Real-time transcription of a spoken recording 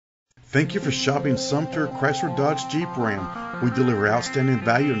Thank you for shopping Sumter Chrysler Dodge Jeep Ram. We deliver outstanding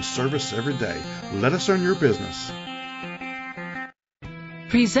value and service every day. Let us earn your business.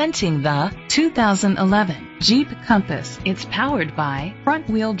 Presenting the 2011 Jeep Compass. It's powered by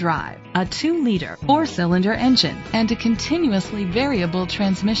front-wheel drive, a 2-liter 4-cylinder engine, and a continuously variable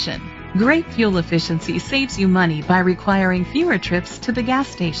transmission. Great fuel efficiency saves you money by requiring fewer trips to the gas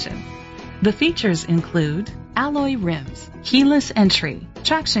station. The features include alloy rims, keyless entry,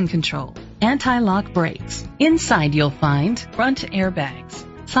 traction control, anti-lock brakes. Inside you'll find front airbags,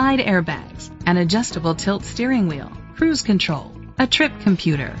 side airbags, an adjustable tilt steering wheel, cruise control, a trip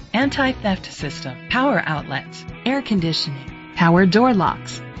computer, anti-theft system, power outlets, air conditioning, power door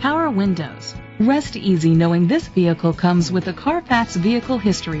locks, power windows. Rest easy knowing this vehicle comes with a Carfax Vehicle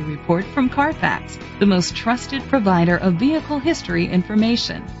History Report from Carfax, the most trusted provider of vehicle history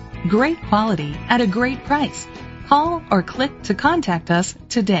information. Great quality at a great price. Call or click to contact us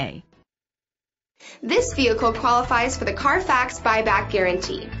today. This vehicle qualifies for the Carfax buyback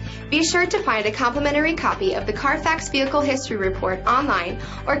guarantee. Be sure to find a complimentary copy of the Carfax Vehicle History Report online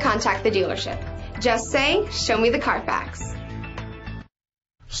or contact the dealership. Just say, "Show me the Carfax."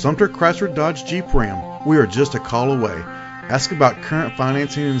 Sumter Chrysler Dodge Jeep Ram. We are just a call away. Ask about current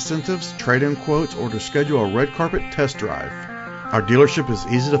financing incentives, trade-in quotes, or to schedule a red carpet test drive. Our dealership is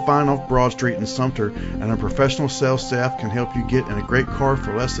easy to find off Broad Street in Sumter, and our professional sales staff can help you get in a great car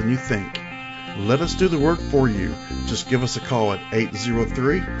for less than you think. Let us do the work for you. Just give us a call at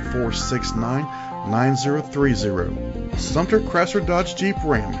 803-469-9030. Sumter Chrysler Dodge Jeep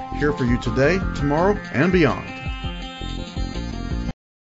Ram, here for you today, tomorrow, and beyond.